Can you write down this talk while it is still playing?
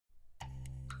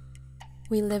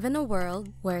We live in a world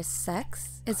where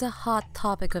sex is a hot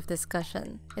topic of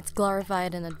discussion. It's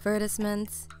glorified in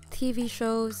advertisements, TV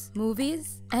shows,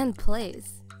 movies, and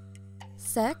plays.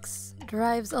 Sex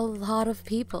drives a lot of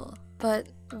people, but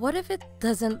what if it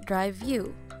doesn't drive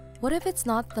you? What if it's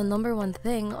not the number one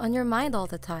thing on your mind all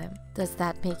the time? Does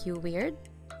that make you weird?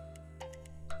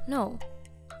 No.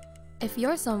 If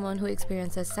you're someone who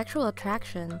experiences sexual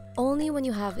attraction only when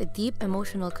you have a deep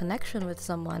emotional connection with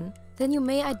someone, then you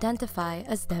may identify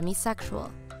as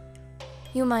demisexual.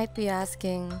 You might be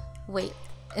asking, wait,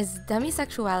 is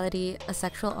demisexuality a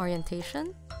sexual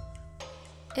orientation?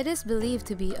 It is believed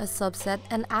to be a subset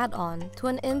and add-on to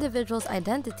an individual's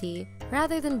identity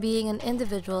rather than being an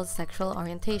individual's sexual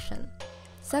orientation.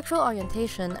 Sexual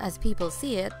orientation, as people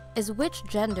see it, is which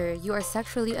gender you are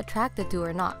sexually attracted to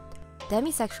or not.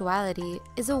 Demisexuality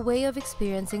is a way of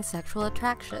experiencing sexual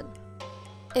attraction.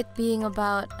 It being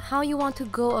about how you want to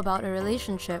go about a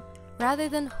relationship rather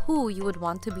than who you would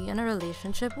want to be in a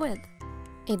relationship with.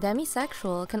 A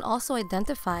demisexual can also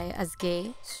identify as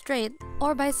gay, straight,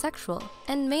 or bisexual,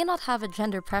 and may not have a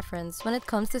gender preference when it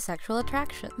comes to sexual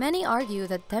attraction. Many argue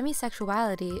that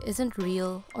demisexuality isn't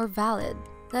real or valid,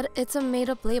 that it's a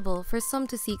made-up label for some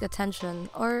to seek attention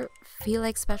or feel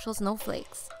like special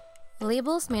snowflakes.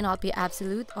 Labels may not be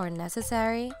absolute or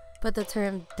necessary, but the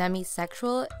term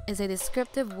demisexual is a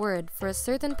descriptive word for a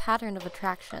certain pattern of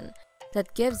attraction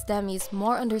that gives demis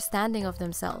more understanding of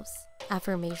themselves,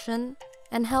 affirmation,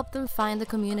 and help them find a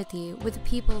community with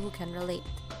people who can relate.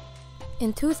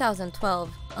 In 2012,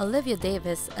 Olivia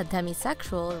Davis, a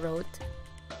demisexual, wrote,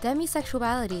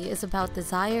 "Demisexuality is about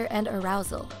desire and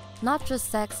arousal, not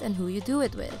just sex and who you do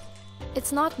it with.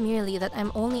 It's not merely that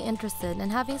I'm only interested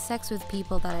in having sex with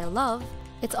people that I love,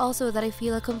 it's also that I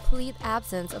feel a complete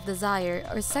absence of desire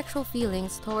or sexual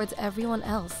feelings towards everyone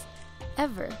else,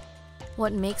 ever.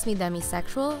 What makes me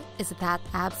demisexual is that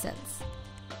absence."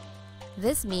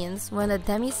 This means when a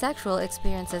demisexual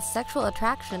experiences sexual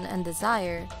attraction and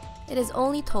desire, it is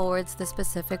only towards the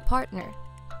specific partner.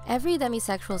 Every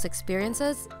demisexual's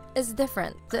experiences is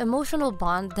different. The emotional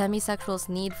bond demisexuals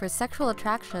need for sexual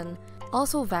attraction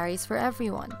also varies for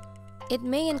everyone. It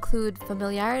may include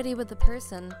familiarity with the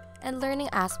person and learning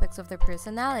aspects of their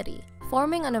personality.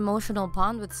 Forming an emotional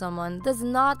bond with someone does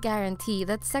not guarantee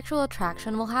that sexual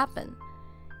attraction will happen.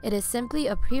 It is simply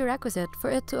a prerequisite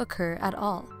for it to occur at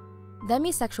all.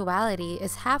 Demisexuality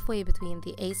is halfway between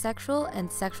the asexual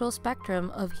and sexual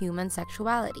spectrum of human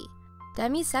sexuality.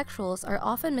 Demisexuals are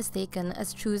often mistaken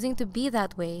as choosing to be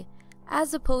that way,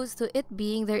 as opposed to it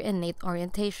being their innate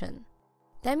orientation.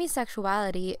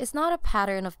 Demisexuality is not a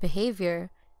pattern of behavior,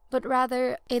 but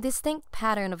rather a distinct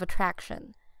pattern of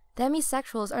attraction.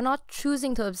 Demisexuals are not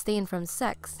choosing to abstain from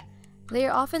sex. They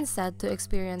are often said to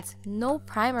experience no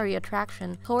primary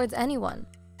attraction towards anyone,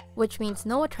 which means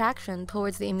no attraction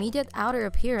towards the immediate outer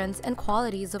appearance and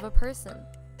qualities of a person.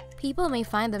 People may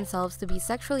find themselves to be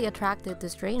sexually attracted to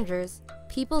strangers,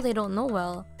 people they don't know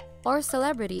well, or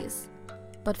celebrities.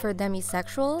 But for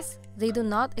demisexuals, they do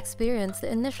not experience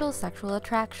the initial sexual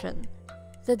attraction.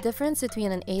 The difference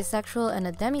between an asexual and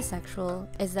a demisexual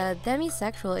is that a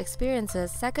demisexual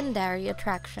experiences secondary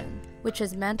attraction, which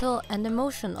is mental and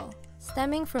emotional,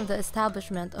 stemming from the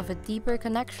establishment of a deeper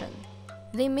connection.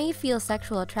 They may feel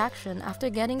sexual attraction after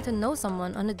getting to know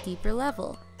someone on a deeper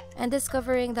level and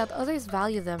discovering that others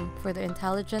value them for their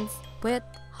intelligence, wit,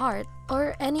 heart,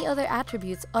 or any other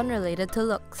attributes unrelated to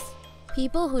looks.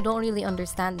 People who don't really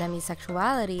understand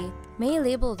demisexuality may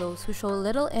label those who show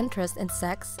little interest in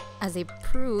sex as a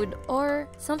prude or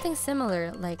something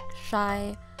similar like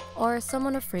shy or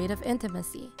someone afraid of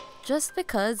intimacy. Just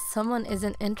because someone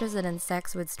isn't interested in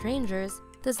sex with strangers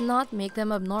does not make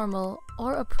them abnormal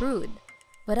or a prude.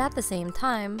 But at the same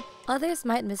time, others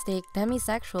might mistake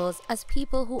demisexuals as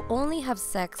people who only have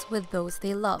sex with those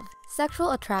they love.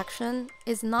 Sexual attraction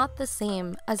is not the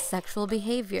same as sexual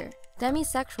behavior.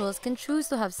 Demisexuals can choose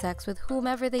to have sex with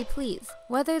whomever they please,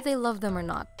 whether they love them or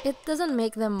not. It doesn't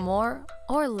make them more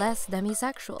or less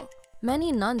demisexual.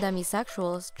 Many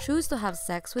non-demisexuals choose to have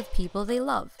sex with people they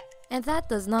love, and that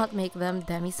does not make them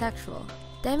demisexual.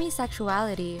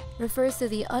 Demisexuality refers to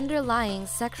the underlying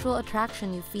sexual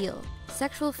attraction you feel,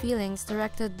 sexual feelings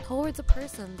directed towards a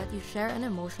person that you share an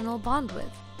emotional bond with.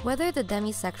 Whether the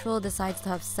demisexual decides to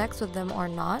have sex with them or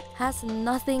not has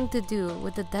nothing to do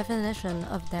with the definition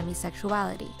of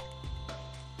demisexuality.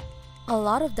 A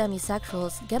lot of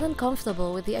demisexuals get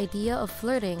uncomfortable with the idea of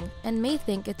flirting and may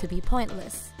think it to be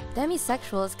pointless.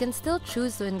 Demisexuals can still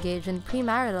choose to engage in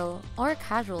premarital or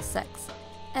casual sex,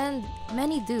 and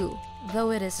many do,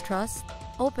 though it is trust,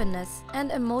 openness,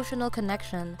 and emotional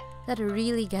connection that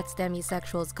really gets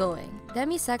demisexuals going.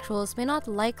 Demisexuals may not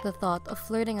like the thought of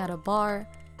flirting at a bar,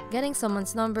 getting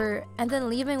someone's number, and then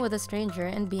leaving with a stranger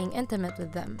and being intimate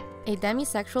with them. A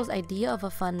demisexual's idea of a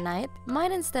fun night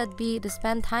might instead be to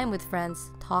spend time with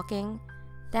friends, talking,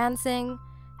 dancing,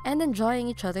 and enjoying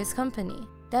each other's company.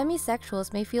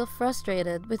 Demisexuals may feel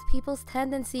frustrated with people's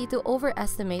tendency to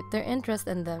overestimate their interest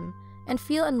in them and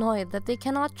feel annoyed that they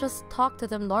cannot just talk to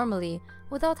them normally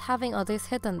without having others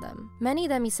hit on them. Many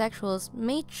demisexuals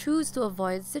may choose to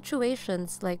avoid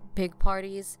situations like big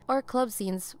parties or club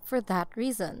scenes for that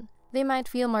reason. They might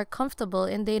feel more comfortable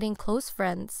in dating close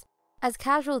friends, as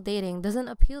casual dating doesn't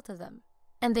appeal to them.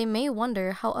 And they may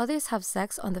wonder how others have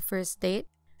sex on the first date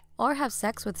or have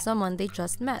sex with someone they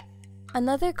just met.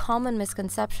 Another common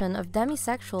misconception of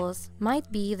demisexuals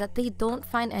might be that they don't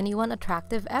find anyone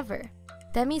attractive ever.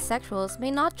 Demisexuals may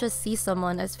not just see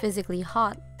someone as physically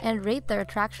hot and rate their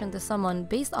attraction to someone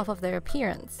based off of their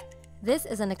appearance. This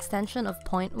is an extension of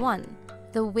point 1.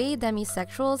 The way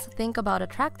demisexuals think about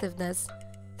attractiveness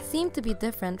seem to be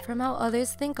different from how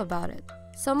others think about it.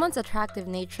 Someone's attractive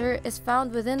nature is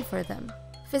found within for them.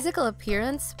 Physical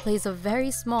appearance plays a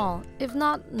very small, if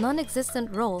not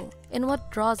non-existent role in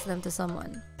what draws them to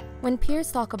someone. When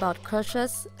peers talk about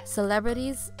crushes,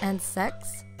 celebrities, and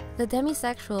sex, the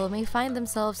demisexual may find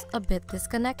themselves a bit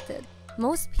disconnected.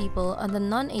 Most people on the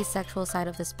non-asexual side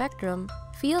of the spectrum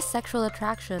feel sexual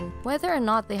attraction whether or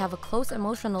not they have a close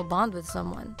emotional bond with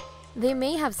someone. They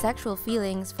may have sexual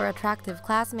feelings for attractive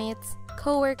classmates,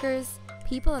 co-workers,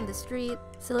 people on the street,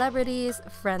 celebrities,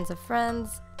 friends of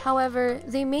friends. However,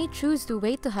 they may choose to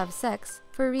wait to have sex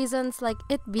for reasons like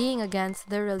it being against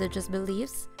their religious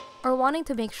beliefs or wanting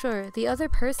to make sure the other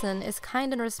person is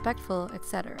kind and respectful,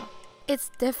 etc.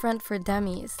 It's different for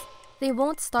demis. They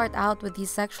won't start out with these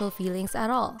sexual feelings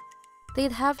at all.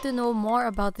 They'd have to know more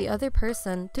about the other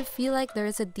person to feel like there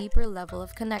is a deeper level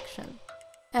of connection.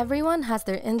 Everyone has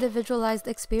their individualized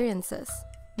experiences,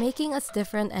 making us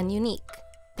different and unique.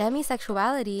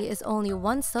 Demisexuality is only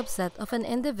one subset of an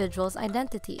individual's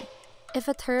identity. If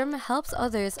a term helps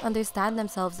others understand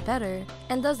themselves better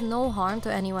and does no harm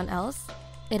to anyone else,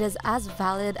 it is as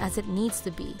valid as it needs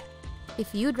to be.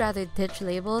 If you'd rather ditch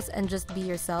labels and just be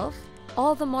yourself,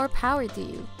 all the more power to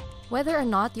you. Whether or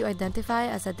not you identify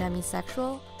as a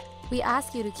demisexual, we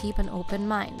ask you to keep an open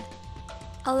mind.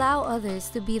 Allow others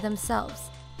to be themselves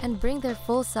and bring their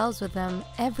full selves with them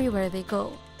everywhere they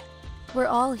go. We're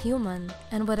all human,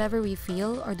 and whatever we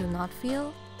feel or do not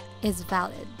feel is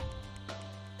valid.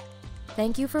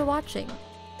 Thank you for watching.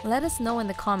 Let us know in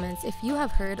the comments if you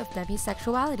have heard of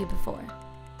demisexuality before.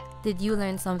 Did you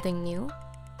learn something new?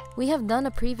 We have done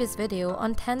a previous video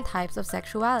on 10 types of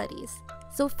sexualities,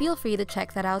 so feel free to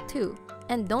check that out too.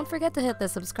 And don't forget to hit the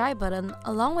subscribe button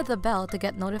along with the bell to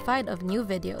get notified of new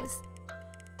videos.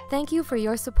 Thank you for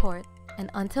your support, and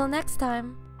until next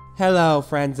time. Hello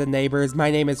friends and neighbors,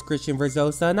 my name is Christian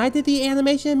Verzosa and I did the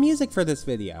animation and music for this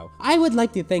video. I would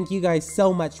like to thank you guys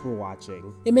so much for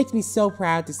watching. It makes me so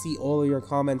proud to see all of your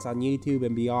comments on YouTube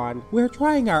and beyond. We're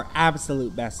trying our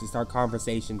absolute best to start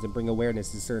conversations and bring awareness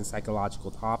to certain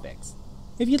psychological topics.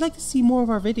 If you'd like to see more of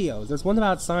our videos, there's one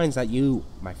about signs that you,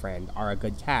 my friend, are a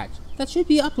good catch that should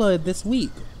be uploaded this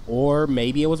week. Or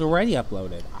maybe it was already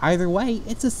uploaded. Either way,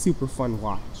 it's a super fun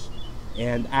watch.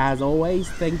 And as always,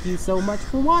 thank you so much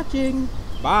for watching.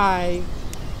 Bye!